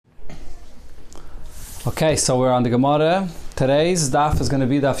Okay, so we're on the Gemara. Today's daf is going to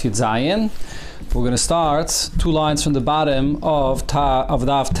be daf Yud Zayin. We're going to start 2 lines from the bottom of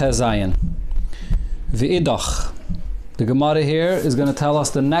daf Te Zayin. V'idach. The Gemara here is going to tell us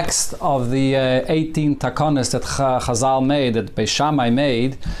the next of the 18 takonis that Chazal made, that Beis Shammai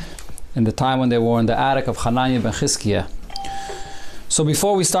made, in the time when they were in the attic of Hananiah ben Chizkiah. So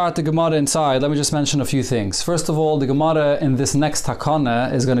before we start the Gemara inside, let me just mention a few things. First of all, the Gemara in this next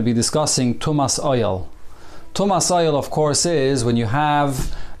takana is going to be discussing tumas oil. Tumas oil, of course, is when you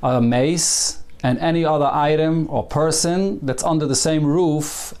have a mace and any other item or person that's under the same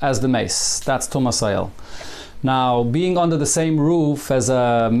roof as the mace. That's tumas oil. Now, being under the same roof as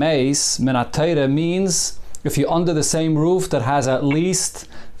a mace, minat Torah, means if you're under the same roof that has at least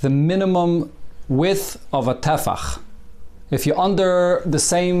the minimum width of a tefach. If you're under the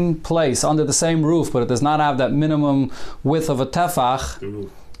same place, under the same roof, but it does not have that minimum width of a tefach,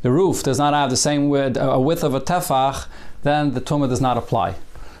 the roof does not have the same width of a tefach, then the tumah does not apply.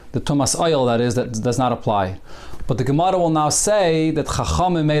 The tumas oil, that is, that does not apply. But the Gemara will now say that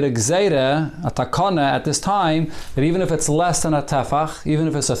Chachamim made a gzeira, a takana at this time, that even if it's less than a tefach, even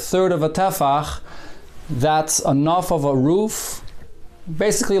if it's a third of a tefach, that's enough of a roof,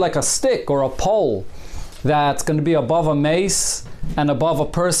 basically like a stick or a pole, that's going to be above a mace and above a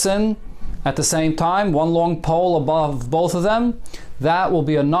person at the same time, one long pole above both of them. That will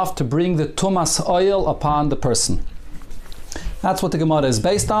be enough to bring the tumas oil upon the person. That's what the Gemara is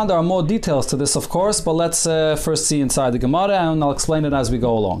based on. There are more details to this, of course, but let's first see inside the Gemara, and I'll explain it as we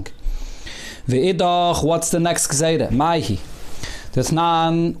go along. Ve'idach, what's the next gzeira? Maihi.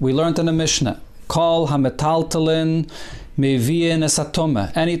 Tithnan, we learned in the Mishnah. Kol hametaltalin mevi'in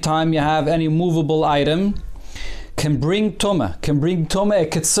esatoma. Anytime you have any movable item, can bring tumah.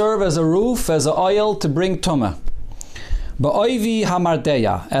 It could serve as a roof, as an oil to bring tumah. Ba'oivi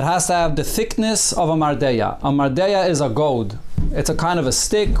hamardeya. It has to have the thickness of a mardeya. A mardeya is a goad. It's a kind of a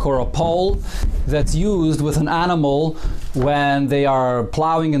stick or a pole that's used with an animal when they are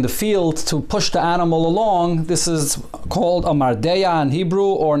plowing in the field to push the animal along. This is called a mardeya in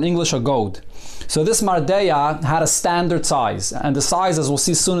Hebrew, or in English a goad. So this mardeya had a standard size, and the size, as we'll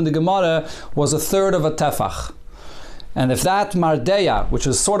see soon in the Gemara, was a third of a tefach. And if that mardeya, which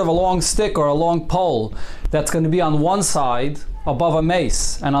is sort of a long stick or a long pole, that's going to be on one side above a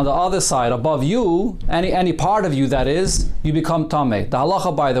mace, and on the other side above you, any part of you that is, you become tameh. The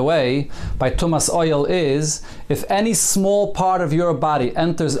halacha, by the way, by tumas oil is, if any small part of your body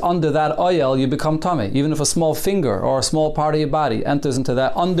enters under that oil, you become tameh. Even if a small finger or a small part of your body enters into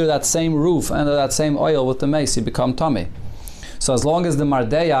that, under that same roof, under that same oil with the mace, you become tameh. So as long as the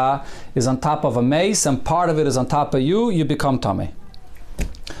mardeya is on top of a mace and part of it is on top of you, you become tameh.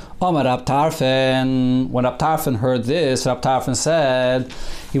 Omar Rab Tarfon, when Rab Tarfon heard this, Rab Tarfon said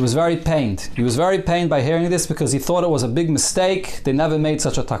he was very pained. He was very pained by hearing this because he thought it was a big mistake. They never made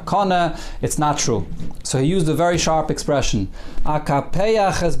such a takana. It's not true. So he used a very sharp expression.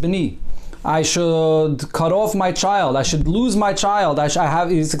 Akapeyach b'ni. I should cut off my child. I should lose my child. I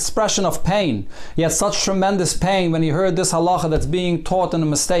have his expression of pain. He had such tremendous pain when he heard this halacha that's being taught in a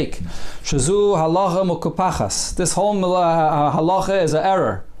mistake. Shazu halacha mukupachas. This whole halacha is an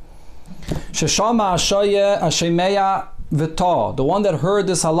error. Sheshama ashoye ashemeya v'to. The one that heard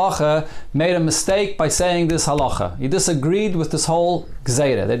this halacha made a mistake by saying this halacha. He disagreed with this whole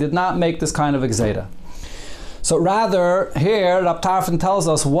gzeira. They did not make this kind of a gzeira. So rather, here, Rab Tarfon tells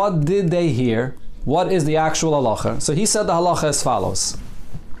us what did they hear, what is the actual halacha. So he said the halacha as follows.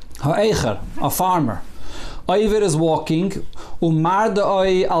 Ha'echer, a farmer. Oiver is walking,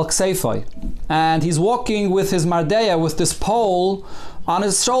 umarda'oi al kseifoi. And he's walking with his mardeya, with this pole on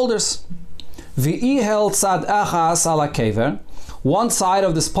his shoulders. V'ihel tzad achas ala kever. One side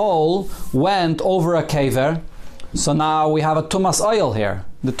of this pole went over a kever. So now we have a tumas oil here.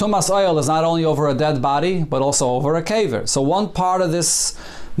 The tumas oil is not only over a dead body, but also over a kever. So one part of this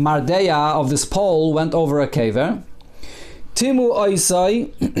mardeya, of this pole, went over a kever. Timu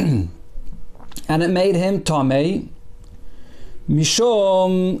oisai, and it made him tamei.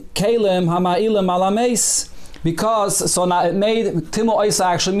 Mishom kelim hama'ilim alameis. Because, so now it made, Timu oisa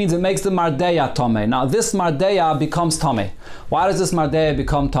actually means it makes the mardeya tamei. Now this mardeya becomes tamei. Why does this mardeya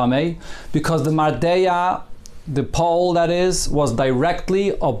become tamei? Because the mardeya, the pole that is, was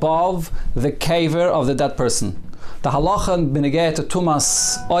directly above the kever of the dead person. The halacha b'negei to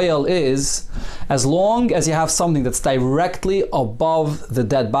tumas oil is, as long as you have something that's directly above the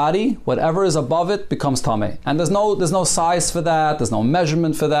dead body, whatever is above it becomes tamei. And there's no size for that, there's no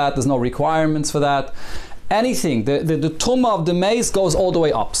measurement for that, there's no requirements for that. Anything, the tumah of the mace goes all the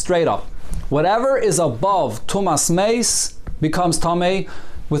way up, straight up. Whatever is above tumas mace becomes tamei.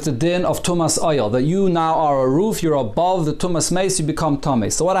 with the din of tumas oil, that you now are a roof, you're above the tumas mace, you become tummy.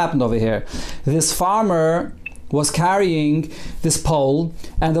 So what happened over here? This farmer was carrying this pole,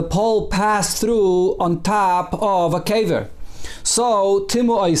 and the pole passed through on top of a caver. So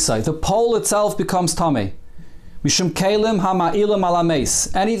timu oisai, the pole itself becomes tummy. Mishum kelim hama'ilim ala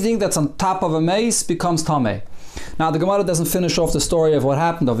mace. Anything that's on top of a mace becomes tummy. Now the Gemara doesn't finish off the story of what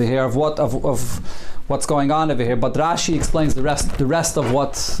happened over here, of what's going on over here, but Rashi explains the rest of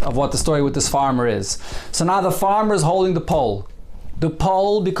what the story with this farmer is. So now the farmer is holding the pole. The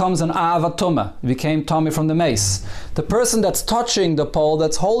pole becomes an avatuma. It became tummy from the mace. The person that's touching the pole,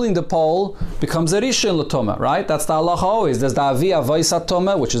 that's holding the pole, becomes a rishon l'tuma, right? That's the halacha always. There's the avia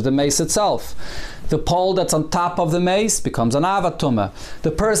vaisatuma, which is the mace itself. The pole that's on top of the mace becomes an avatuma.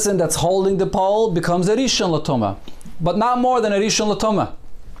 The person that's holding the pole becomes a rishon l'tuma, but not more than a rishon l'tuma.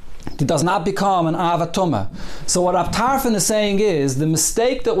 It does not become an avatuma. So what Rav Tarfon is saying is, the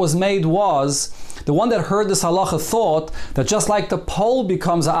mistake that was made was, the one that heard this halacha thought that just like the pole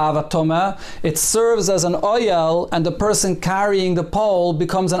becomes an avatuma, it serves as an oil, and the person carrying the pole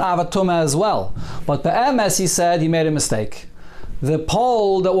becomes an avatuma as well. But be'emes, he said, he made a mistake. The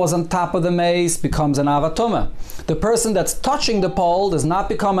pole that was on top of the mace becomes an avatuma. The person that's touching the pole does not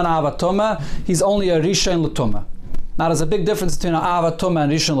become an avatuma, he's only a rishon l'tuma. Now there's a big difference between an avatuma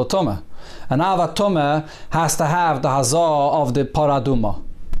and rishon l'tuma. An avatuma has to have the hazah of the paraduma.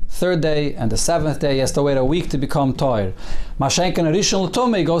 Third day and the seventh day, he has to wait a week to become toir. Mashenk and Rishon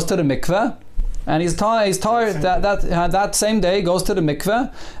l'tuma, he goes to the mikveh, and he's toir that same day, goes to the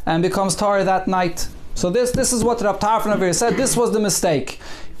mikveh and becomes toir that night. So this is what Rav Tarfon over here said. This was the mistake.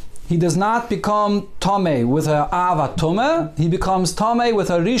 He does not become tomei with a avatuma. He becomes tomei with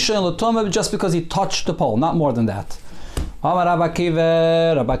a rishon l'tuma just because he touched the pole, not more than that. Rabbi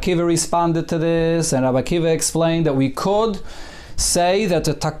Akiva responded to this, and Rabbi Akiva explained that we could say that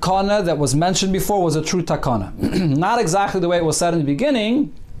the takana that was mentioned before was a true takana. Not exactly the way it was said in the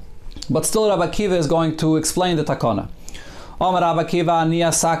beginning, but still Rabbi Akiva is going to explain the takana.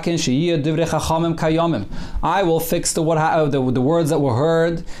 I will fix the words that were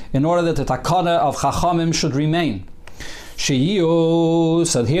heard in order that the takana of chachamim should remain. So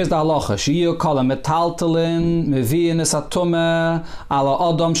here's the halacha. Sheyu kol metaltalin mevi'in esatume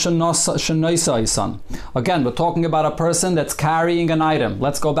ala adam shenoisaisan. Again, we're talking about a person that's carrying an item.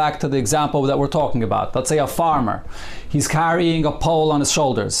 Let's go back to the example that we're talking about. Let's say a farmer. He's carrying a pole on his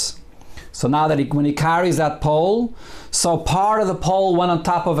shoulders. So now that when he carries that pole, so part of the pole went on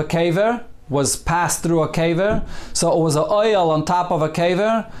top of a caver, was passed through a caver. So it was an oil on top of a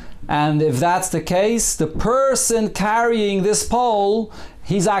caver. And if that's the case, the person carrying this pole,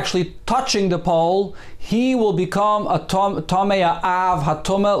 he's actually touching the pole, he will become a tomei av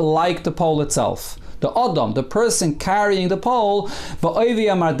hatuma like the pole itself. The Adam, the person carrying the pole,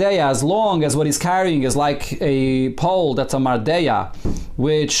 as long as what he's carrying is like a pole that's a mardeya,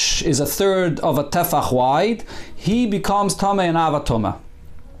 which is a third of a tefach wide, he becomes tomei and avatuma.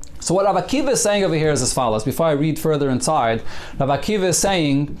 So what Rav Akiva is saying over here is as follows. Before I read further inside, Rav Akiva is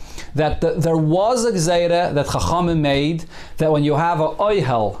saying that there was a gzeira that Chachamim made, that when you have a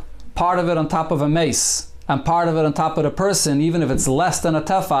oihel, part of it on top of a mace, and part of it on top of the person, even if it's less than a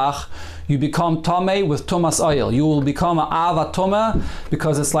tefach, you become tomei with tumas oil. You will become an avatuma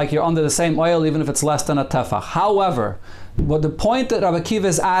because it's like you're under the same oil even if it's less than a tefach. However, what the point that Rav Akiva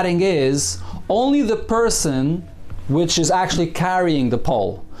is adding is only the person which is actually carrying the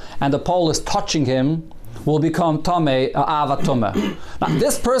pole, and the pole is touching him, will become tomei avatuma. Now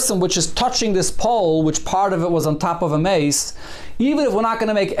this person which is touching this pole, which part of it was on top of a mace, even if we're not going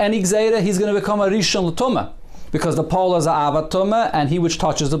to make any gzeira, he's going to become a rishon l'tuma, because the pole is a avatuma, and he which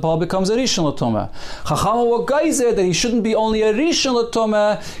touches the pole becomes a rishon l'tuma. Chachamim were geizer that he shouldn't be only a rishon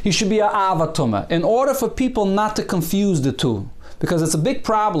l'tuma, he should be a avatuma, in order for people not to confuse the two. Because it's a big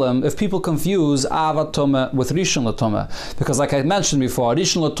problem if people confuse avatuma with rishon l'tuma. Because like I mentioned before,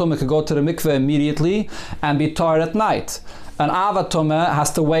 rishon l'tuma could go to the mikveh immediately and be tar at night. An avatuma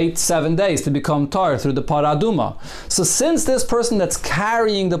has to wait 7 days to become tar through the paraduma. So since this person that's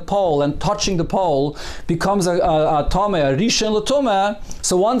carrying the pole and touching the pole becomes a rishon l'tuma,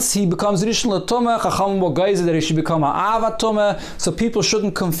 so once he becomes rishon l'tuma, chachamim were geizer that he should become an avatuma. So people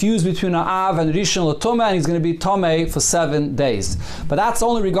shouldn't confuse between an av and rishon l'tuma, and he's going to be tomei for 7 days. But that's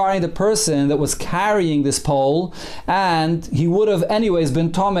only regarding the person that was carrying this pole, and he would have anyways been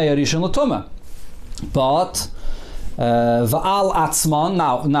tomei a rishon l'tuma. But Va'al atzman.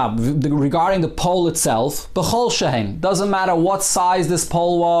 Now, regarding the pole itself, b'chol shehen. Doesn't matter what size this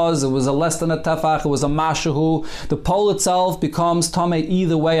pole was. It was a less than a tefach. It was a mashahu. The pole itself becomes tamei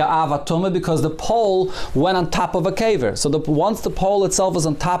either way a avatuma because the pole went on top of a kaver. So once the pole itself is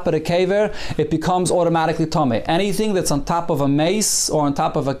on top of the kaver, it becomes automatically tamei. Anything that's on top of a mace or on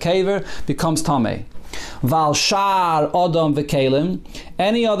top of a kaver becomes tamei. Val shar odom v'kelim.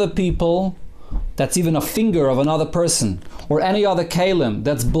 Any other people, that's even a finger of another person, or any other kalim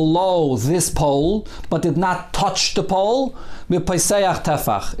that's below this pole but did not touch the pole,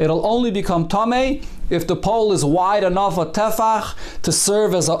 it'll only become tamei if the pole is wide enough a tefach to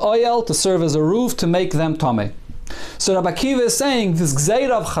serve as a oil, to serve as a roof, to make them tamei. So Rabbi Akiva is saying this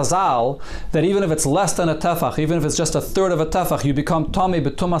gzeira of Chazal, that even if it's less than a tefach, even if it's just a third of a tefach, you become tamei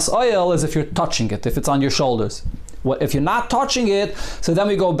b'tumas oil as if you're touching it, if it's on your shoulders. If you're not touching it, so then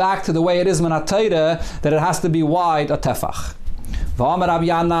we go back to the way it is min ha-Torah, that it has to be wide a tefach. V'amar Rabbi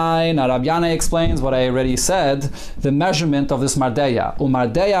Yanai, now Rabbi Yanai explains what I already said, the measurement of this mardeya.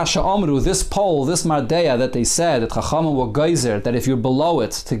 Umardeya she'omru, this pole, this mardeya that they said, that Chachamim were geyser, that if you're below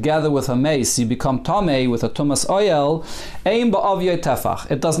it, together with a mace, you become tamei with a tumas oil, ein ba'avyei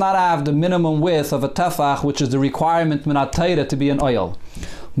tefach. It does not have the minimum width of a tefach, which is the requirement min ha-Torah to be an oil.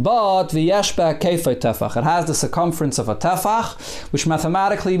 But the yeshba keifei tefach, it has the circumference of a tefach, which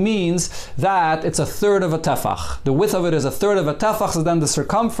mathematically means that it's a third of a tefach. The width of it is a third of a tefach, so then the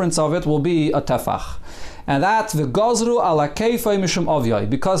circumference of it will be a tefach. And that v'gozru ala keifei mishum ovyai,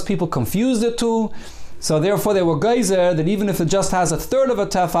 because people confused the two, so therefore they were geyser that even if it just has a third of a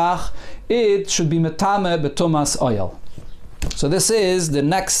tefach, it should be metame betumas oil. So this is the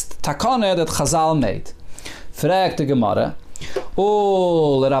next takana that Chazal made. Frag the Gemara.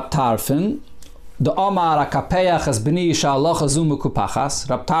 Rab Tarfon, the Omar Akapeach as B'ni Sha'aloch Azum Kupachas.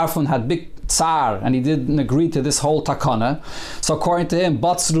 Rab Tarfon had big tsar and he didn't agree to this whole takana. So according to him,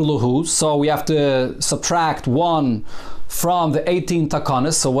 Batzru Luhu, so we have to subtract one from the 18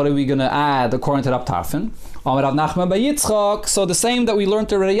 takanas. So what are we going to add according to Rab Tarfon? Omar Rav Nachman Bar Yitzchak, so the same that we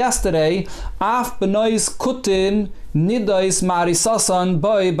learned already yesterday, Af B'nois Kutin Nidois Marisasan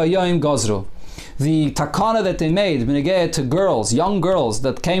Boy Bayoim Gozru. The takana that they made to girls, young girls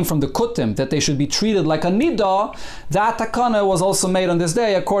that came from the kutim, that they should be treated like a nida, that takana was also made on this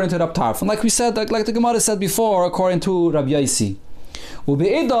day according to Rab Tarfon. Like we said, like the Gemara said before, according to Rab Yaisi.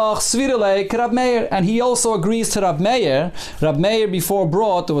 And he also agrees to Rab Meir. Rab Meir before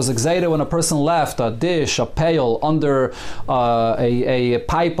brought, there was a gzeira when a person left a dish, a pail under a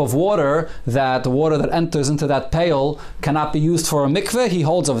pipe of water, that the water that enters into that pail cannot be used for a mikveh. He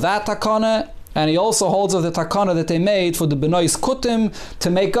holds of that takana. And he also holds of the takana that they made for the benois kutim to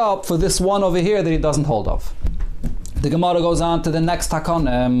make up for this one over here that he doesn't hold of. The Gemara goes on to the next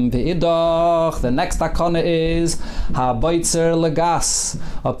takana. The next takana is ha-baitzer legas.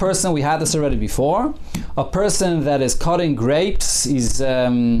 A person, we had this already before, a person that is cutting grapes, he's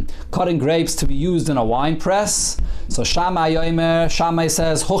cutting grapes to be used in a wine press. So Shammai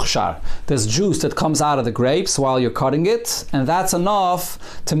says huchshar. There's juice that comes out of the grapes while you're cutting it, and that's enough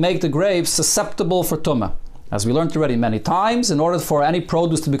to make the grapes susceptible for tumah. As we learned already many times, in order for any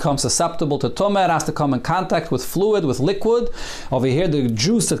produce to become susceptible to tumah, it has to come in contact with fluid, with liquid. Over here, the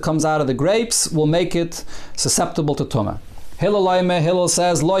juice that comes out of the grapes will make it susceptible to tumah. Hillel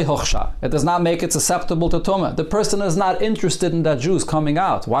says, Loi hochsha. It does not make it susceptible to tumah. The person is not interested in that juice coming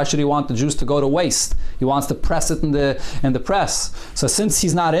out. Why should he want the juice to go to waste? He wants to press it in the press. So since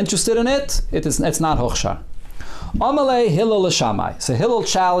he's not interested in it, it's not hochsha. Amalei Hillel Shammai. So Hillel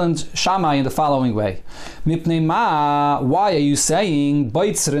challenged Shammai in the following way. Mipnei ma, why are you saying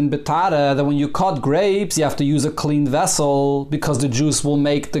beitzrin betara, that when you cut grapes you have to use a clean vessel because the juice will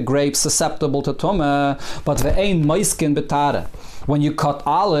make the grapes susceptible to tumah, but ve'ein moiskin betara. When you cut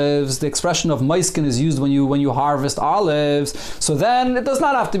olives, the expression of moiskin is used when you harvest olives, so then it does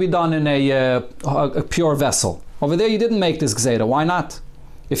not have to be done in a pure vessel. Over there you didn't make this gzeira. Why not?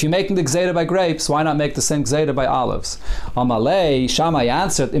 If you're making the gzeira by grapes, why not make the same gzeira by olives? Amalei, Shammai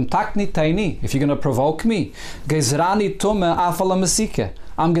answered, Imtakni taini, if you're going to provoke me, gezrani tume afala mesike.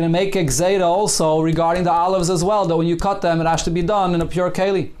 I'm going to make a gzeira also regarding the olives as well, that when you cut them, it has to be done in a pure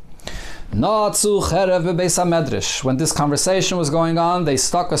keli. When this conversation was going on, they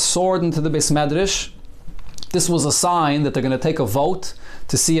stuck a sword into the Beis Medrash. This was a sign that they're going to take a vote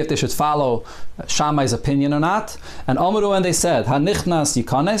to see if they should follow Shammai's opinion or not. And Omru, and they said, Hanichnas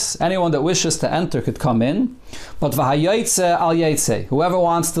yikanes, anyone that wishes to enter could come in, but v'hayoytze al yetze, whoever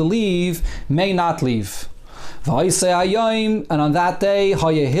wants to leave may not leave. And on that day,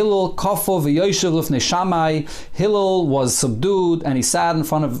 Hillel was subdued and he sat in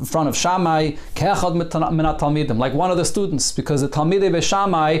front of Shammai, like one of the students, because the Talmidei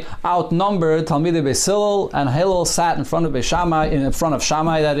Beishamai outnumbered Talmidei Beis Hillel, and Hillel sat in front of Shammai,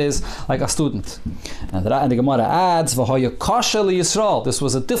 that is, like a student. And the Gemara adds, this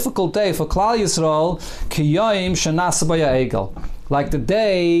was a difficult day for Klal Yisrael, like the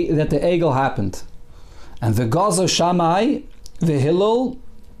day that the Egel happened. And the Gaza Shammai, the Hillel,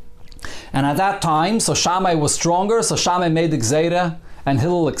 and at that time, so Shammai was stronger, so Shammai made the Gzeira, and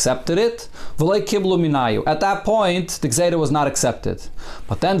Hillel accepted it. At that point, the Gzeira was not accepted.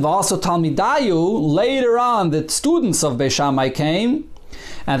 But then V'aso Talmidayu, later on, the students of Beis Shammai came,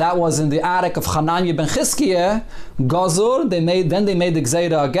 and that was in the attic of Hananya ben Chizkiah, Gazur, they made the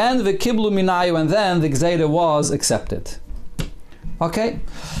Gzeira again, V'kiblu minayu, and then the Gzeira was accepted. Okay,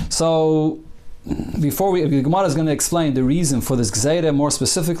 so the Gemara is going to explain the reason for this Gzeira, more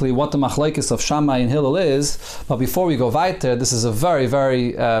specifically what the machlekes of Shammai and Hillel is. But before we go weiter, this is a very,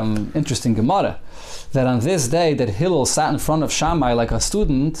 very interesting Gemara. That on this day that Hillel sat in front of Shammai like a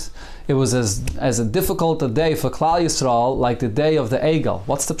student, it was as a difficult a day for Klal Yisrael like the day of the Egel.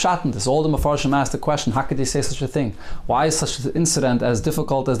 What's the pshat in this? All the Mefarshim asked the question, how could you say such a thing? Why is such an incident as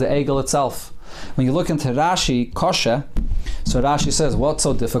difficult as the Egel itself? When you look into Rashi, Koshe, so Rashi says, what's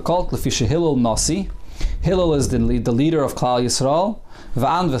so difficult? Lefisha Hillel Nasi. Hillel is the leader of Klal Yisrael,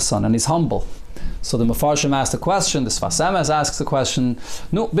 V'anvesan, and he's humble. So the Mefarshim asked the question, the Sfas Emes asks the question,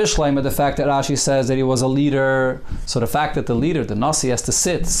 no, Bishleima, the fact that Rashi says that he was a leader, so the fact that the leader, the Nasi, has to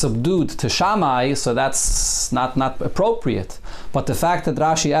sit subdued to Shammai, so that's not appropriate. But the fact that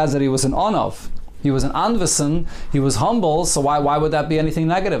Rashi adds that he was an Onov, he was an Anvesan, he was humble, so why would that be anything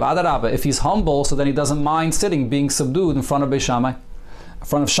negative? Adarabba, if he's humble, so then he doesn't mind sitting, being subdued in front of Beis Shammai, in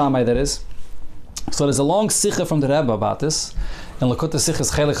front of Shammai, that is. So there's a long sikha from the Rebbe about this, in Lekut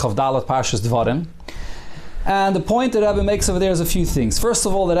Sichas Chelik Chavdalat Parshas Dvarim. And the point that Rebbe makes over there is a few things. First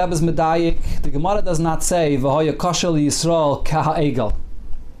of all, the Rebbe is medayik. The Gemara does not say V'hoya kashel Yisrael ka'egel.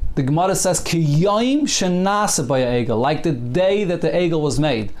 The Gemara says Kiyayim shenase b'ya'egel, like the day that the Egel was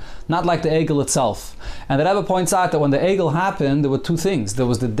made, not like the Egel itself. And the Rebbe points out that when the Egel happened, there were two things. There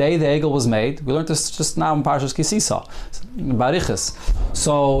was the day the Egel was made. We learned this just now in Parshas Kisisa, in Barichas.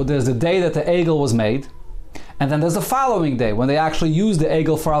 So there's the day that the Egel was made, and then there's the following day when they actually used the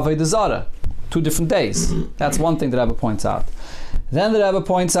Egel for Avodah Zarah. 2 different days. That's one thing the Rebbe points out. Then the Rebbe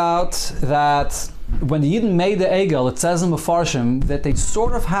points out that when the Yidden made the Egel, it says in Mefarshim that they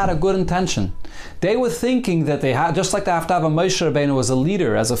sort of had a good intention. They were thinking that they had, just like the Haftarah Moshe Rabbeinu was a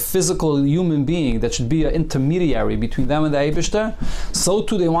leader, as a physical human being that should be an intermediary between them and the Eibishter, so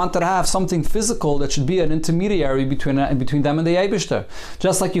too they wanted to have something physical that should be an intermediary between them and the Eibishter.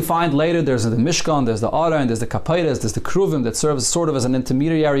 Just like you find later, there's the Mishkan, there's the Aron, there's the Kapairas, there's the Kruvim that serves sort of as an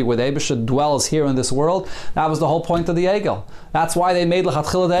intermediary where the Eibishter dwells here in this world. That was the whole point of the Egel. That's why they made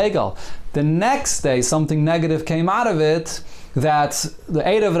L'chatchila the Egel. The next day, something negative came out of it, that the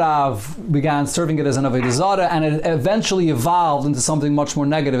Erev Rav began serving it as an Avodah Zarah, and it eventually evolved into something much more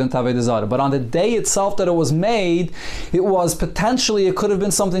negative into Avodah Zarah. But on the day itself that it was made, it could have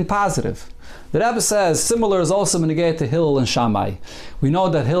been something positive. The Rebbe says, similar is also Menegeh to Hillel and Shammai. We know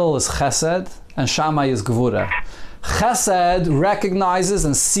that Hillel is Chesed, and Shammai is Gevurah. Chesed recognizes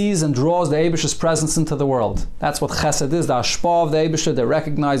and sees and draws the Eibishter's presence into the world. That's what Chesed is, the Ashpah of the Eibishter that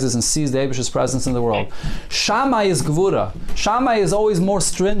recognizes and sees the Eibishter's presence in the world. Shammai is Gevurah. Shammai is always more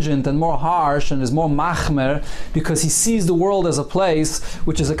stringent and more harsh and is more machmer because he sees the world as a place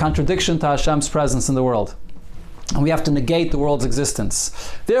which is a contradiction to Hashem's presence in the world. And we have to negate the world's existence.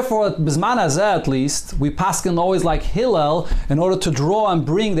 Therefore, at Bizman Hazeh at least, we paskin always like Hillel in order to draw and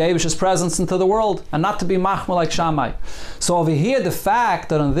bring the Eibishter's presence into the world, and not to be machmer like Shammai. So over here, the fact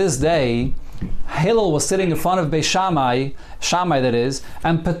that on this day, Hillel was sitting in front of Beis Shammai that is,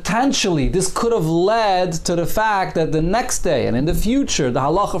 and potentially this could have led to the fact that the next day and in the future, the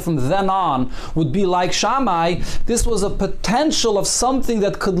halacha from then on would be like Shammai. This was a potential of something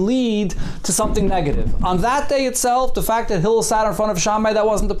that could lead to something negative. On that day itself, the fact that Hillel sat in front of Shammai, that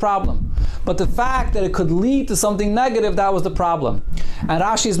wasn't the problem. But the fact that it could lead to something negative, that was the problem. And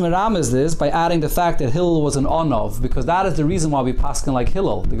Rashi's Miram is this by adding the fact that Hillel was an Onov, because that is the reason why we paskin like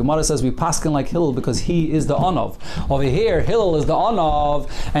Hillel. The Gemara says we paskin like Hillel because he is the Onov. Over here, Hillel is the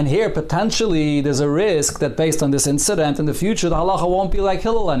Onov, and here potentially there's a risk that based on this incident in the future, the halacha won't be like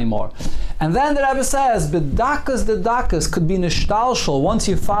Hillel anymore. And then the Rebbe says, B'dakas the dakas could be nishtalshal. Once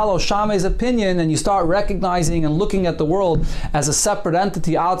you follow Shammai's opinion and you start recognizing and looking at the world as a separate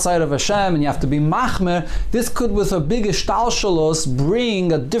entity outside of Hashem, and you have to be machmer, this could, with a big ishtalshalos,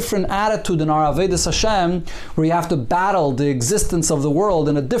 bring a different attitude in our Avodas Hashem, where you have to battle the existence of the world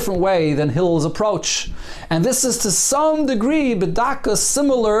in a different way than Hillel's approach. And this is to some degree, B'dakas,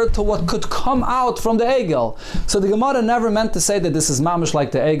 similar to what could come out from the Egel. So the Gemara never meant to say that this is mamish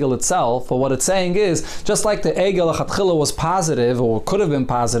like the Egel itself. But what it's saying is, just like the Egel Achatchila was positive, or could have been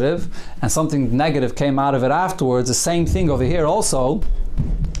positive, and something negative came out of it afterwards, the same thing over here also.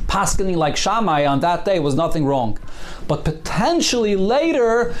 Paskening like Shammai on that day was nothing wrong. But potentially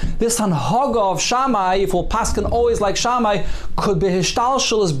later, this Hanhaga of Shammai, if we'll pasken always like Shammai, could be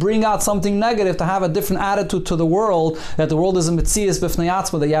hishtalshalos, bring out something negative, to have a different attitude to the world, that the world is a metzias b'fnei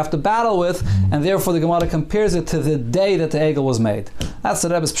atzma that you have to battle with, and therefore the Gemara compares it to the day that the Egel was made. That's the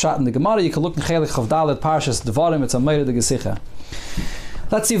Rebbe's pshat in the Gemara. You can look in Chelik Chavdalet Parshas Devarim, it's a Meir de Gesicha.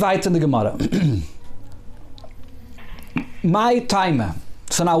 Let's see weiter in the Gemara. My timer.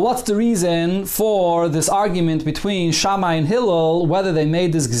 So now what's the reason for this argument between Shammai and Hillel, whether they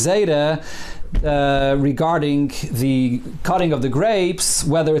made this Gzeira regarding the cutting of the grapes,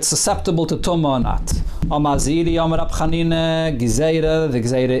 whether it's susceptible to Tumah or not? Amaziri, Amar Rab Chanina, Gzeira, the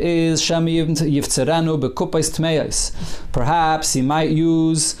Gzeira is, Shemi Yivtzerenu Bekupais Tmeis. Perhaps he might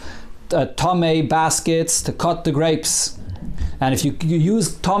use Tomei baskets to cut the grapes. And if you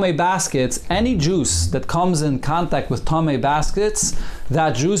use Tomei baskets, any juice that comes in contact with Tomei baskets,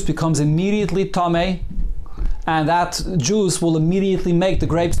 that juice becomes immediately Tomei, and that juice will immediately make the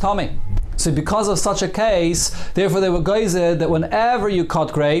grapes Tomei. So because of such a case, therefore they were geyser that whenever you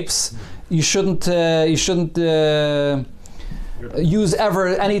cut grapes, you shouldn't use ever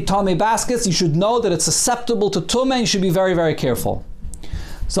any Tomei baskets. You should know that it's susceptible to Tumah, and you should be very, very careful.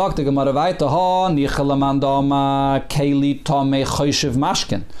 Sagt the Gemara weiter,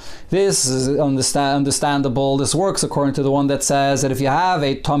 this is understandable. This works according to the one that says that if you have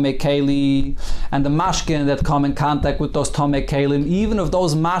a Tomei Keli and the mashkin that come in contact with those Tomei Kelim, even if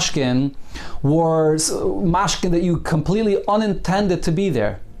those mashkin were mashkin that you completely unintended to be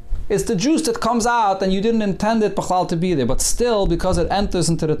there, it's the juice that comes out and you didn't intend it to be there, but still, because it enters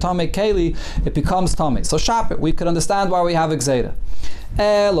into the Tomei Keli, it becomes Tomei. So shap it. We could understand why we have Gzeira.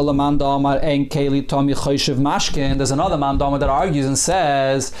 There's another mandama that argues and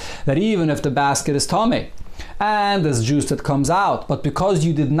says that even if the basket is Tomei and there's juice that comes out, but because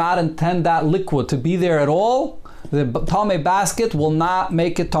you did not intend that liquid to be there at all, the Tomei basket will not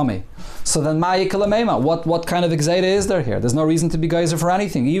make it Tomei. So then what kind of Gzeira is there here? There's no reason to be geyser for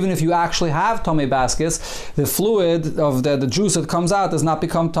anything. Even if you actually have Tomei baskets, the fluid of the juice that comes out does not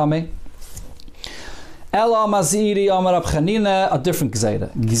become Tomei. Ela Maziri Amar Rab Chanina, a different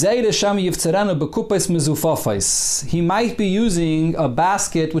Gzeira. Gzeira Shemi Yivtzerenu Bekupais Mezufafais. He might be using a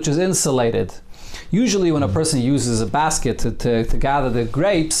basket which is insulated. Usually when a person uses a basket to gather the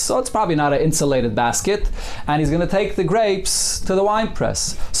grapes, so it's probably not an insulated basket, and he's going to take the grapes to the wine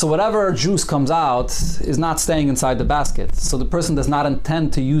press. So whatever juice comes out is not staying inside the basket. So the person does not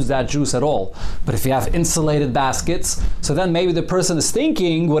intend to use that juice at all. But if you have insulated baskets, so then maybe the person is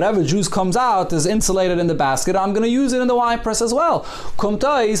thinking whatever juice comes out is insulated in the basket, I'm going to use it in the wine press as well.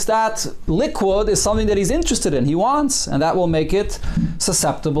 Kumtais, that liquid is something that he's interested in, he wants, and that will make it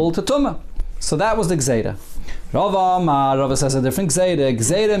susceptible to Tumah. So that was the Gzeira. Rava says a different Gzeira.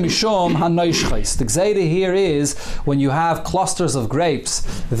 Gzeira mishom hanoishchais. The Gzeira here is when you have clusters of grapes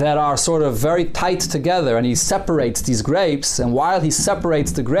that are sort of very tight together, and he separates these grapes, and while he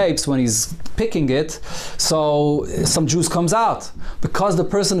separates the grapes, when he's picking it, so some juice comes out. Because the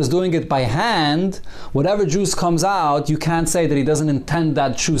person is doing it by hand, whatever juice comes out, you can't say that he doesn't intend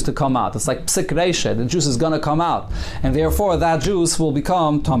that juice to come out. It's like psik reisha, the juice is going to come out, and therefore that juice will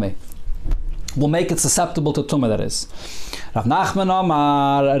become Tomei. Will make it susceptible to Tumah, that is. Rav Nachman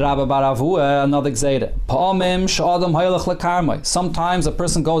Amar, Rabba Baravua, another Gzeira. Pa'omim she'adam haylech lekarmai. Sometimes a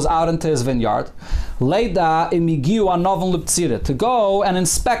person goes out into his vineyard, leida imigiu anovim leptzira, to go and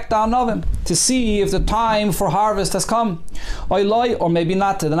inspect our novim, to see if the time for harvest has come. Oiloi, or maybe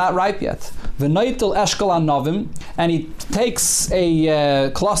not, they're not ripe yet. V'noitel eshkel anovim, and he takes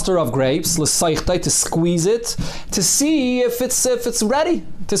a cluster of grapes, l'saychtai, to squeeze it, to see if it's ready,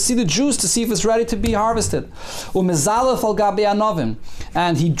 to see the juice, to see if it's ready to be harvested. And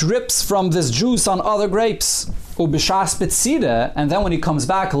he drips from this juice on other grapes. ubishas betzida, and then when he comes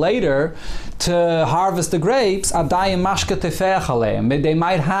back later to harvest the grapes, adayim mashka tefech aleim. They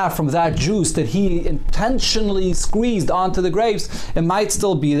might have from that juice that he intentionally squeezed onto the grapes, it might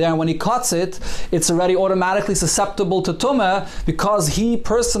still be there, and when he cuts it, it's already automatically susceptible to tumah because he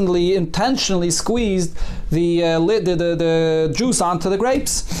personally intentionally squeezed the juice onto the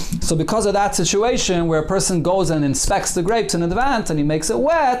grapes. So because of that situation where a person goes and inspects the grapes in advance and he makes it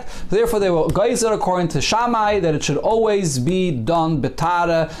wet, therefore they will geyser according to Shammai that it should always be done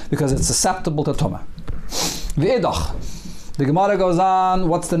betara because it's susceptible to tumah. V'idach. The Gemara goes on.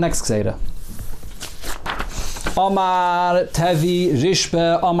 What's the next gzeira? Omar Tevi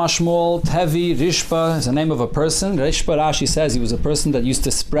Rishpa Omar Shmuel Tevi Rishpa is the name of a person. Rishpa, Rashi says he was a person that used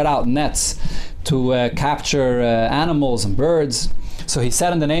to spread out nets to capture animals and birds. So he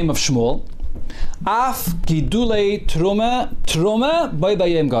said in the name of Shmuel, Af gidulei truma by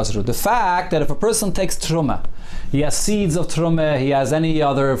bayem gazru. The fact that if a person takes truma, he has seeds of truma, he has any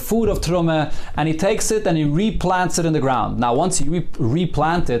other food of truma, and he takes it and he replants it in the ground. Now, once you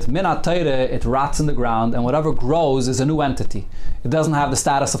replant it, minat teire, it rots in the ground, and whatever grows is a new entity. It doesn't have the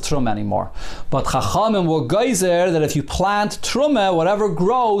status of truma anymore. But Chachamim were geyser that if you plant truma, whatever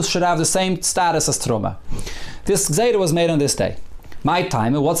grows should have the same status as truma. This gzeira was made on this day. My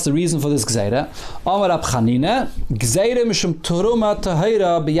time, and what's the reason for this gzeira? Amar Rab Chanina, gzeira mishum truma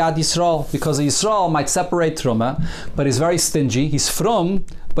tahira biyad Yisrael, because Yisrael might separate truma, but he's very stingy. He's from,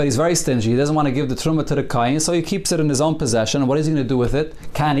 but he's very stingy. He doesn't want to give the truma to the kohen, so he keeps it in his own possession. And what is he going to do with it?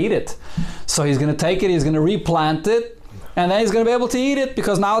 Can't eat it. So he's going to take it, he's going to replant it, and then he's going to be able to eat it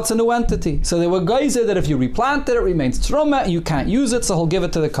because now it's a new entity. So they were geyser that if you replant it, it remains truma, and you can't use it, so he'll give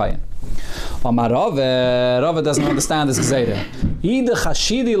it to the kohen. Rava doesn't understand this gzeira.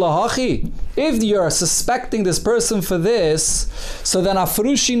 If you're suspecting this person for this, so then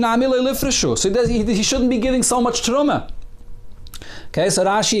afrushi nami leilifreshu. So he shouldn't be giving so much truma. Okay, so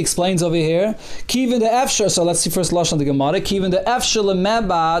Rashi explains over here. Kivin the efshar. So let's see first lashon the Gemara. Kivin the efshar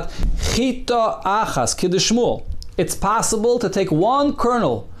lemebad chita achas kiddushmul. It's possible to take one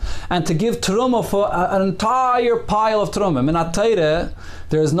kernel and to give truma for an entire pile of truma. Minat Torah,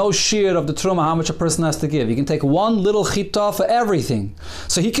 there is no shear of the truma how much a person has to give. You can take one little chita for everything.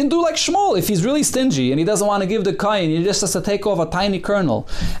 So he can do like Shmuel if he's really stingy and he doesn't want to give the kohen. He just has to take off a tiny kernel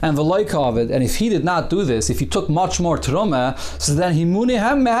and the loika of it. And if he did not do this, if he took much more truma, so then himuni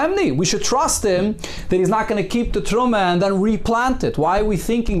mehemni. We should trust him that he's not going to keep the truma and then replant it. Why are we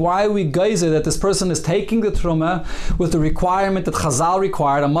geyser that this person is taking the truma with the requirement that Chazal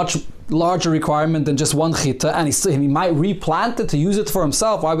required, a much larger requirement than just one chita, and he might replant it to use it for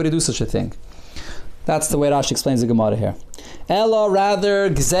himself? Why would he do such a thing? That's the way Rashi explains the Gemara here. Ella, rather,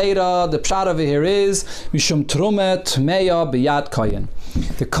 gzeira, the pshat over here is mishum truma tmeya biyad kohen.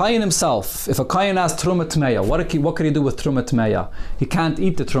 The kohen himself, if a kohen has truma tmeya, what could he do with truma tmeya? He can't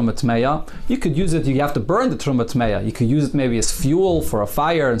eat the truma tmeya. You could use it, you have to burn the truma tmeya. You could use it maybe as fuel for a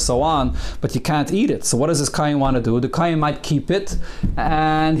fire and so on, but you can't eat it. So what does this kohen want to do? The kohen might keep it,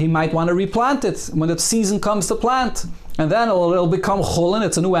 and he might want to replant it when the season comes to plant. And then it'll become chulin,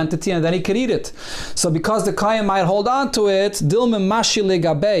 it's a new entity, and then he can eat it. So because the kohen might hold on to it, dilme mashi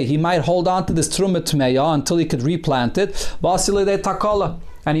legabe, he might hold on to this truma tmeya until he could replant it, basile de takola,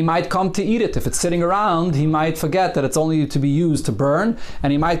 and he might come to eat it. If it's sitting around, he might forget that it's only to be used to burn,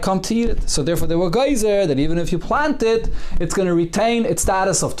 and he might come to eat it. So therefore they were geyser that even if you plant it, it's going to retain its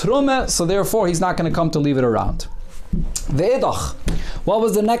status of truma, so therefore he's not going to come to leave it around. Ve'edach. What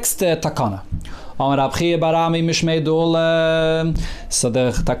was the next takana? So the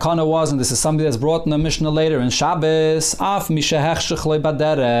takana was, and this is something that's brought in the Mishnah later in Shabbos, a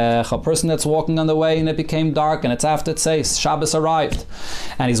person that's walking on the way and it became dark and it's after it says Shabbos arrived,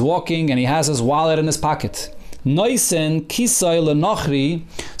 and he's walking and he has his wallet in his pocket. Noisen kisai lenochri.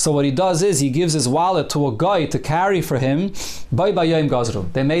 So what he does is he gives his wallet to a guy to carry for him. By bayim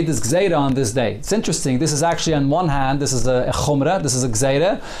gazru. They made this gzeira on this day. It's interesting. This is actually on one hand, this is a chumra, this is a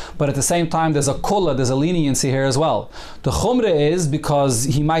gzeira, but at the same time there's a kula, there's a leniency here as well. The chumra is because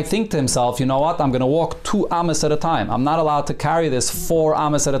he might think to himself, you know what, I'm going to walk 2 amas at a time. I'm not allowed to carry this 4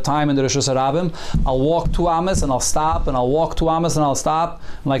 amas at a time in the Rosh Hashanah. I'll walk 2 amas and I'll stop, and I'll walk 2 amas and I'll stop.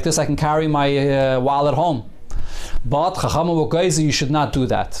 And like this I can carry my wallet home. But Chachamim were geyser, you should not do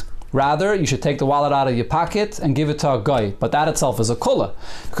that. Rather, you should take the wallet out of your pocket and give it to a guy. But that itself is a kula,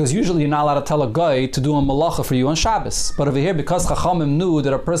 because usually you're not allowed to tell a guy to do a malacha for you on Shabbos. But over here, because Chachamim knew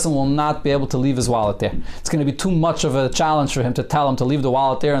that a person will not be able to leave his wallet there, it's going to be too much of a challenge for him to tell him to leave the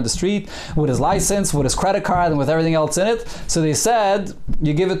wallet there on the street with his license, with his credit card, and with everything else in it. So they said,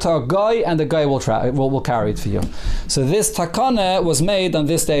 you give it to a guy, and the guy will carry it for you. So this takana was made on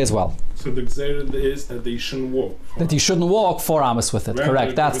this day as well. So the Gzeira is that they shouldn't walk. That you shouldn't walk 4 amos with it.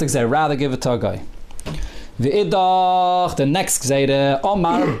 Correct. That's the Gzeira. Rather give it to a guy. The next Gzeira,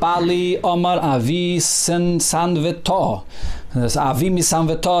 Omar Bali Omar Avi Sanveta. Avi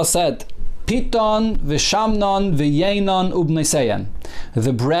Misanveta said, Piton v'shamnon v'yenon ubneiseyan.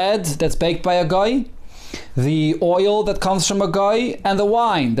 The bread that's baked by a guy, the oil that comes from a guy, and the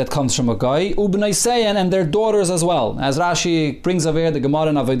wine that comes from a guy, ubneiseyan, and their daughters as well. As Rashi brings over here, the Gemara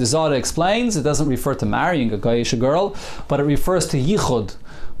in Avodah Zarah explains, it doesn't refer to marrying a Goyish girl, but it refers to yichud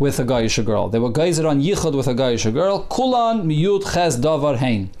with a Goyish girl. They were guys that are on yichud with a Goyish girl. Kulan miyud ches davar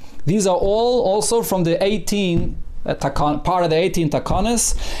hein. These are all also from the 18 part of the 18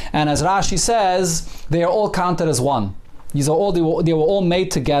 takanas, and as Rashi says, they are all counted as one. These are all they were all made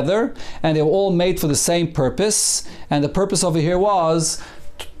together, and they were all made for the same purpose. And the purpose over here was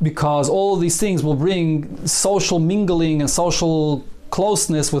because all of these things will bring social mingling and social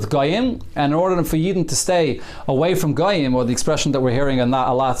closeness with Goyim, and in order for Yidden to stay away from Goyim, or the expression that we're hearing a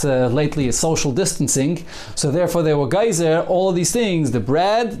lot lately is social distancing, so therefore there were geyser, all of these things, the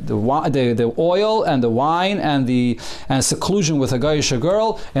bread, the oil, and the wine, and seclusion with a Goyish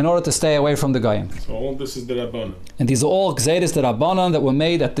girl, in order to stay away from the Goyim. So all this is the Rabbanan. And these are all Gzeiris the Rabbanan that were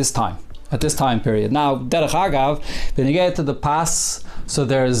made at this time period. Now, Derech Agav, when you get to the Pas, so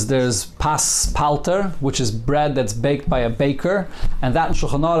there's Pas Palter, which is bread that's baked by a baker, and that in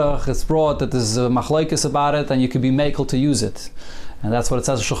Shulchan Aruch it's brought that there's a machlokes about it, and you could be makel to use it. And that's what it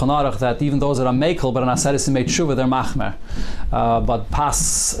says in Shulchan Aruch, that even those that are mekel, but an aseris made tshuva, they're machmer. But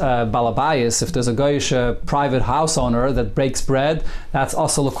pas balabayis, if there's a goyish private house owner that breaks bread, that's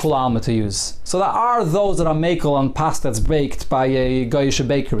also l'kul alma to use. So there are those that are mekel on pas that's baked by a goyish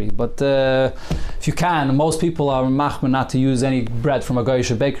bakery. But if you can, most people are machmer not to use any bread from a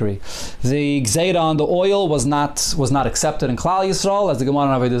goyish bakery. The gzeira on the oil was not accepted in Klal Yisrael, as the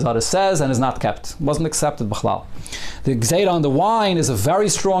Gemara in Avodah Zarah says, and is not kept. It wasn't accepted b'chlal. The gzeira on the wine is a very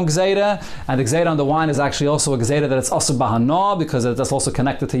strong gzeira, and the gzeira on the wine is actually also a gzeira that it's also bahana, because that's also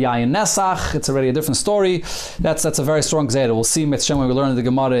connected to yayin nesach. It's already a different story. That's a very strong gzeira. We'll see Mitzvah when we learn the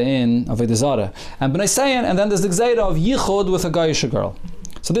Gemara in Avodah Zarah. And B'nai Sayin, and then there's the gzeira of yichud with a goyish girl.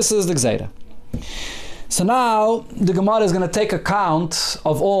 So this is the gzeira. So now the Gemara is going to take account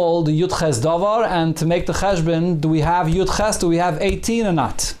of all the Yud Ches Davar, and to make the cheshbon, do we have Yud Ches, do we have 18 or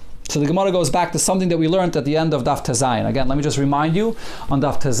not? So the Gemara goes back to something that we learned at the end of Daf Tezayin. Again, let me just remind you, on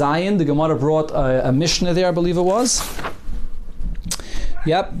Daf Tezayin, the Gemara brought a Mishnah there, I believe it was.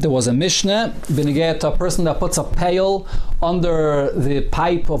 Yep, there was a Mishnah, B'negei a person that puts a pail under the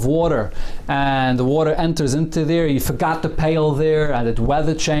pipe of water, and the water enters into there, you forgot the pail there, and the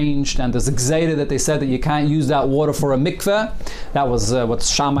weather changed, and there's a gzeira that they said that you can't use that water for a mikveh. That was what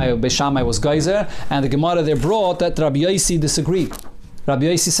Beis Shammai was geyser, and the Gemara there brought that Rabbi Yossi disagreed. Rabbi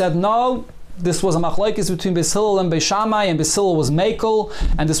Yossi said, no, this was a machlokes between Beis Hillel and Beis Shammai, and Beis Hillel was mekel,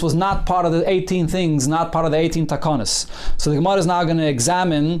 and this was not part of the 18 things, not part of the 18 takonis. So the Gemara is now going to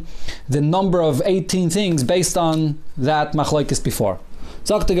examine the number of 18 things based on that machlokes before.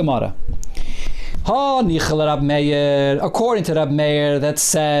 Zok the Gemara. According to Rab Meir, that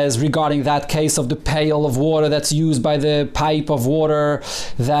says regarding that case of the pail of water that's used by the pipe of water,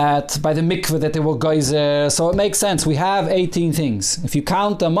 that by the mikveh that they were geyser. So it makes sense. We have 18 things. If you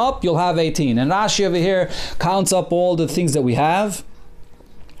count them up, you'll have 18. And Rashi over here counts up all the things that we have.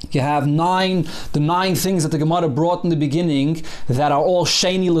 You have the 9 things that the Gemara brought in the beginning that are all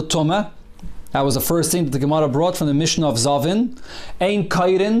sheni l'tumah. That was the first thing that the Gemara brought from the Mishnah of Zavin. Ein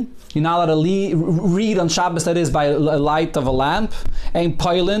kairin, you're not allowed to read on Shabbos, that is by a light of a lamp. Ein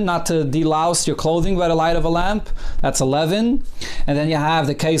poilin, not to delouse your clothing by the light of a lamp. That's 11. And then you have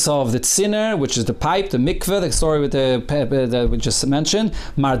the case of the tziner, which is the pipe, the mikveh, the story with that we just mentioned.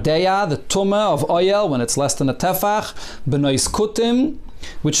 Mardeya, the tumah of oil when it's less than a tefach. Benois kutim,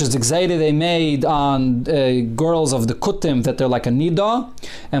 which is the gzeira they made on girls of the kutim, that they're like a nida.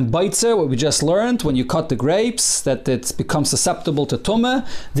 And baitzer, what we just learned, when you cut the grapes, that it becomes susceptible to tumah.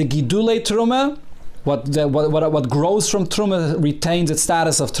 The gidule truma, what grows from truma retains its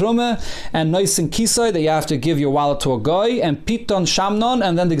status of truma. And noisin kisai, that you have to give your wallet to a guy. And piton shamnon,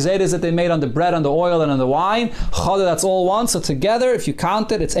 and then the gzeiras that they made on the bread, on the oil, and on the wine. Chada, that's all one. So together, if you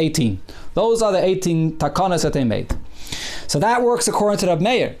count it, it's 18. Those are the 18 takanas that they made. So that works according to Rab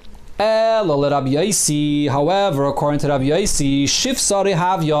Meir. However, according to Rabbi Yossi, Shifsari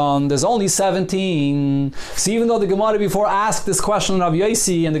Havyon, there's only 17. So even though the Gemara before asked this question on Rabbi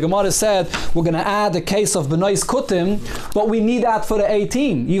Yossi, and the Gemara said, we're going to add the case of Benois Kutim, but we need that for the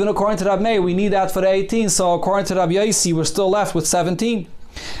 18. Even according to Rabbi Meir, we need that for the 18. So according to Rabbi Yossi, we're still left with 17.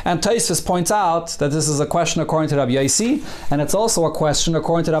 And Tosfos points out that this is a question according to Rabbi Yossi, and it's also a question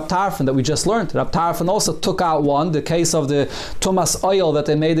according to Rab Tarfon that we just learned. Rab Tarfon also took out one, the case of the Tumas oil that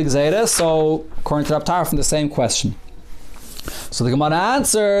they made the Gzeira, so according to Rab Tarfon, the same question. So the Gemara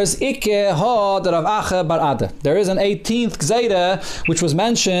answers, Ike ha de Rav Acha bar Ada. There is an 18th Gzeira which was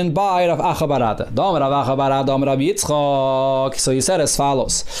mentioned by Rav Acha bar Ada. Dom Rav Acha bar Ada, Dom Rabbi Yitzchak. So he said as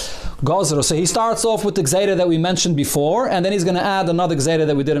follows. Gozru. So he starts off with the Gzeira that we mentioned before, and then he's going to add another Gzeira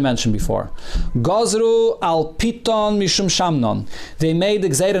that we didn't mention before. Gozru al piton mishum shamnon. They made the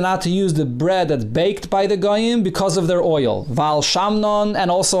Gzeira not to use the bread that's baked by the Goyim because of their oil. Val shamnon, and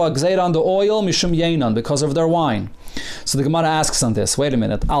also a Gzeira on the oil mishum yenon, because of their wine. So the Gemara asks on this, wait a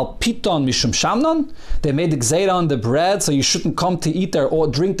minute, al piton mishum shamnon? They made the Gzeira on the bread, so you shouldn't come to eat their or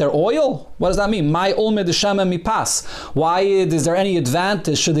drink their oil? What does that mean? My ulme de shema mi pas. Why is there any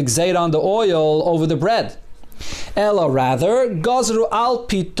advantage should the Gzeira on the oil over the bread? Ella rather, gazru al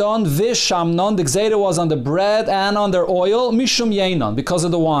piton vishamnon. The Gzeira was on the bread and on their oil, mishum yenon, because of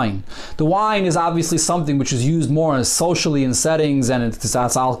the wine. The wine is obviously something which is used more socially in settings, and it's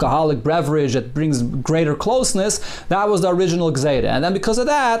alcoholic beverage that brings greater closeness. That was the original Gzeira, and then because of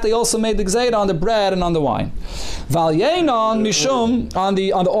that, they also made the Gzeira on the bread and on the wine. Val yenon mishum, on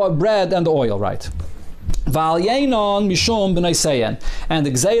the oil, bread and the oil, right? Val yenon mishum b'nai. And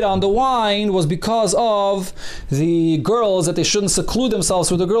the Gzeira on the wine was because of the girls, that they shouldn't seclude themselves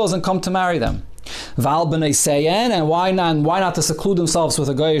with the girls and come to marry them. Val b'nai seyen, and why not to seclude themselves with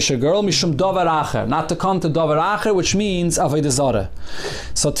a goyish girl? Mishum davar acher, not to come to davar acher, which means avodah zarah.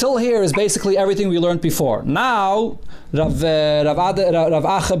 So till here is basically everything we learned before. Now Rav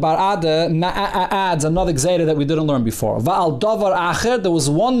Acha bar Ada adds another Gzeira that we didn't learn before. Va'al davar acher, there was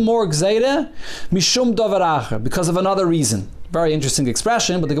one more Gzeira, mishum davar acher, because of another reason. Very interesting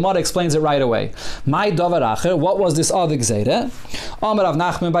expression, but the Gemara explains it right away. My davar acher, what was this other Gzeira? Amar Rav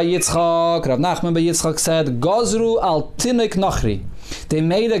Nachman bar Yitzchak. Rav Nachman bar Yitzchak said, Gozru al tinik nachri. They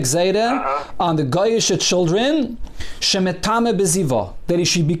made a Gzeira on the goyish children, shemetame beziva, that he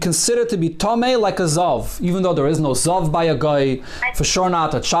should be considered to be tame like a zav, even though there is no zav by a guy, for sure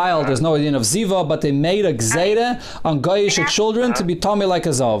not a child, there's no idea of ziva, but they made a Gzeira on goyish children to be tame like a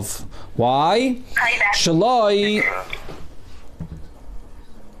zav. Why? Shaloi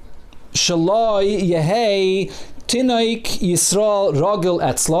yehei Tinoik Yisrael Rogel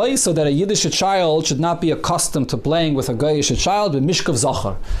Etzloi, so that a Yiddish child should not be accustomed to playing with a Goyish child with Mishkav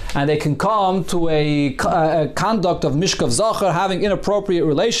Zachar. And they can come to a conduct of Mishkav Zachar, having inappropriate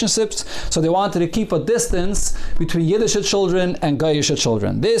relationships, so they wanted to keep a distance between Yiddish children and Goyish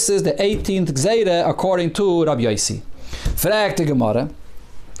children. This is the 18th Gzeira according to Rabbi Yossi. Frag the Gemara.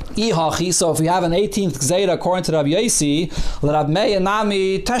 So if we have an 18th Gzeira according to Rabbi Yossi, Rab Meir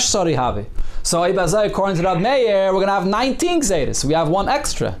nami teshsari have. So according to Rab Meir, we're going to have 19 Gzeiras. So we have one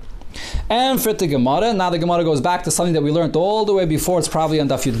extra. And for the Gemara, now the Gemara goes back to something that we learned all the way before. It's probably on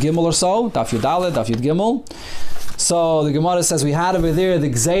Daf Yud Gimel or so. Daf Yud Dalet, Daf Yud Gimel. So the Gemara says we had over there the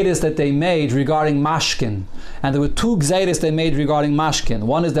Gzeiras that they made regarding Mashkin. And there were two Gzeiras they made regarding Mashkin.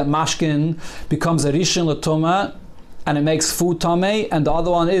 One is that Mashkin becomes a Rishon L'Tumah, and it makes food tamei, and the other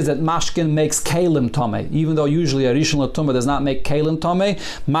one is that mashkin makes kalim tamei. Even though usually a rishon l'tumah does not make kalim tamei,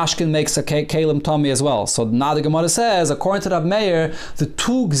 mashkin makes a kalim tamei as well. So now the Gemara says, according to Rab Meir, the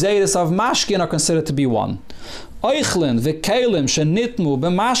two gzeiras of mashkin are considered to be one. Oichlin v'kelim shenitmu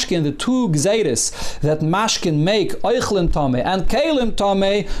b'mashkin, the two gzeiras that mashkin make oichlin tamei and kalim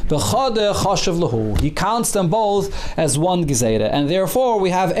tamei b'chade chashav lahu. He counts them both as one gzeira, and therefore we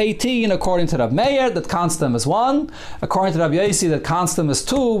have 18 according to Rab Meir that counts them as one. According to Rabbi Yossi that counts them as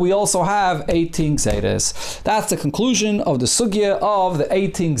two, we also have 18 gzeiras. That's the conclusion of the sugya of the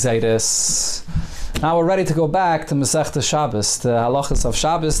 18 gzeiras. Now we're ready to go back to Masechta Shabbos, the halachas of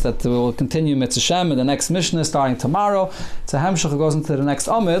Shabbos that will continue Mitzvah Shem in the next Mishnah starting tomorrow. It's a hemshach goes into the next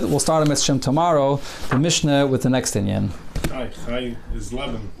Amid. We'll start a Mitzvah Shem tomorrow, the Mishnah with the next Inyan. Chai is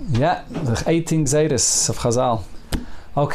 11. Yeah, the 18 Gzeiras of Chazal.